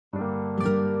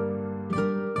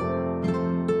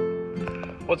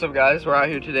What's up, guys? We're out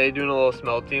here today doing a little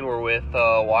smelting. We're with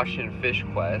Washington Fish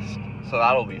Quest, so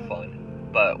that'll be fun.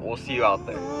 But we'll see you out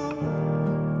there.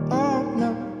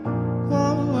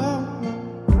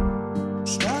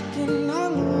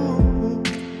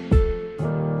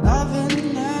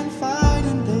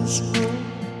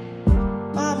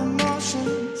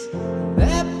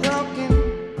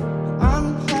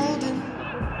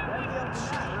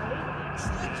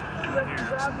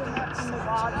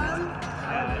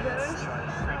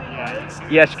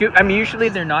 Yeah, scoop. I mean, usually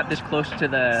they're not this close to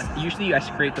the. Usually you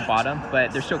scrape the bottom,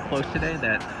 but they're so close today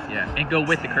that yeah, and go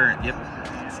with the current. Yep.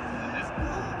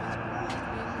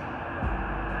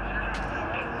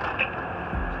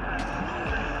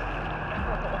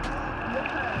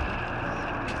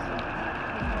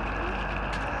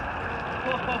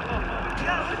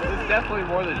 It's definitely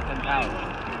more than 10 pounds.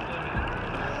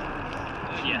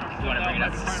 Yeah. You want to bring it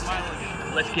up?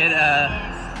 Let's get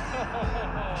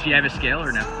do you have a scale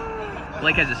or no?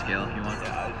 Blake has a scale if you want.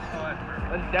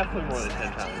 That's definitely more than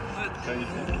 10 pounds. Don't you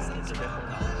think?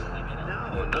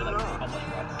 No.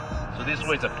 So this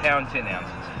weighs 1 pound 10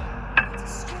 ounces.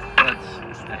 That's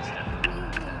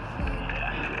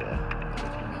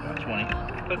About 20.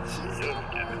 Let's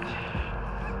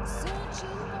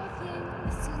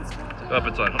up,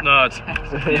 it's on. No, it's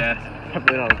yeah. I've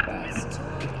been on fast.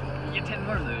 Get 10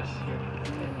 more of those.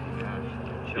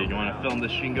 Okay, you want to film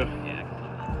this, Shingo? Yeah.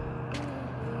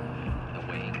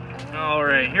 All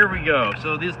right, here we go.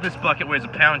 So this bucket weighs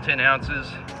 1 pound 10 ounces.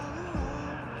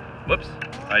 Whoops!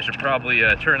 I should probably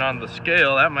turn on the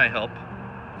scale. That might help.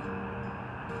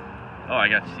 Oh, I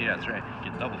got to see. That's right.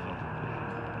 Get double filled.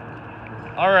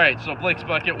 All right, so Blake's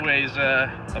bucket weighs a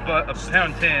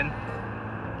pound 10.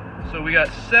 So we got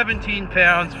 17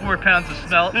 pounds, 4 pounds of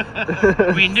smelt.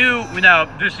 We knew, now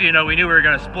just so you know, we knew we were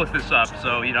gonna split this up.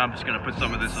 So, you know, I'm just gonna put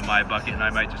some of this in my bucket and I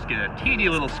might just get a teeny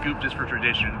little scoop just for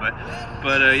tradition. But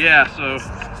yeah, so,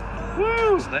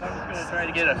 woo! I'm just gonna try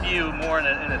to get a few more in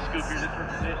a scoop here just for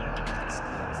tradition.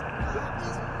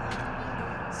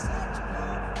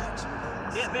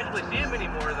 Can't visually see them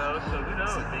anymore though, so who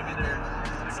knows, maybe they're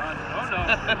gone. Oh no,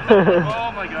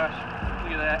 oh my gosh,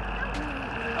 look at that.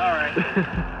 All right.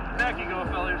 Back you go,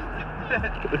 fellas.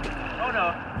 Oh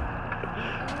no.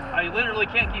 I literally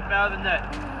can't keep out of the net.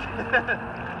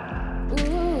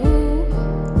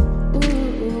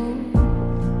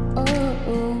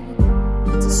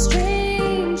 It's a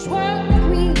strange world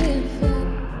we live in.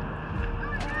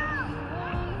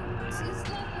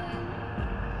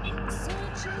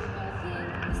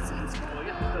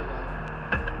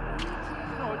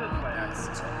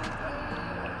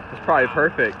 It's probably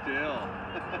perfect.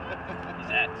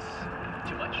 That's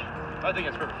too much. I think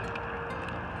it's perfect.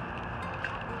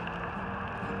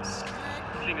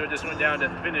 Shingo just went down to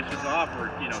finish us off.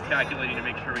 We're, you know, calculating to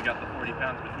make sure we got the 40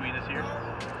 pounds between us here.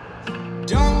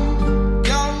 Don't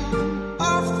go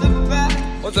off the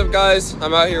bat. What's up, guys?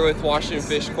 I'm out here with Washington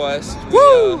Fish Quest.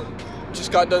 Woo!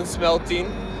 Just got done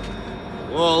smelting.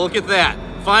 Well, look at that.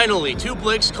 Finally, two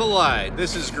Blakes collide.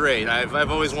 This is great. I've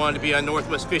always wanted to be on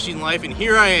Northwest Fishing Life, and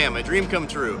here I am, a dream come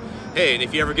true. Hey, and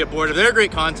if you ever get bored of their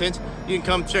great content, you can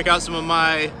come check out some of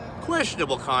my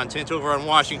questionable content over on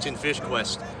Washington Fish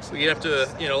Quest. We get up to,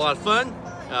 you know, a lot of fun.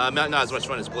 Not as much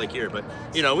fun as Blake here, but,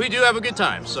 you know, we do have a good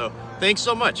time. So, thanks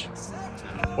so much.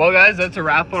 Well, guys, that's a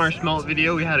wrap on our smelt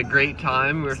video. We had a great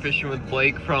time. We were fishing with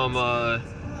Blake from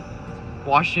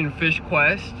Washington Fish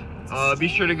Quest. Be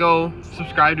sure to go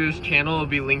subscribe to his channel. It'll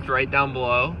be linked right down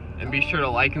below. And be sure to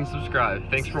like and subscribe.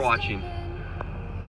 Thanks for watching.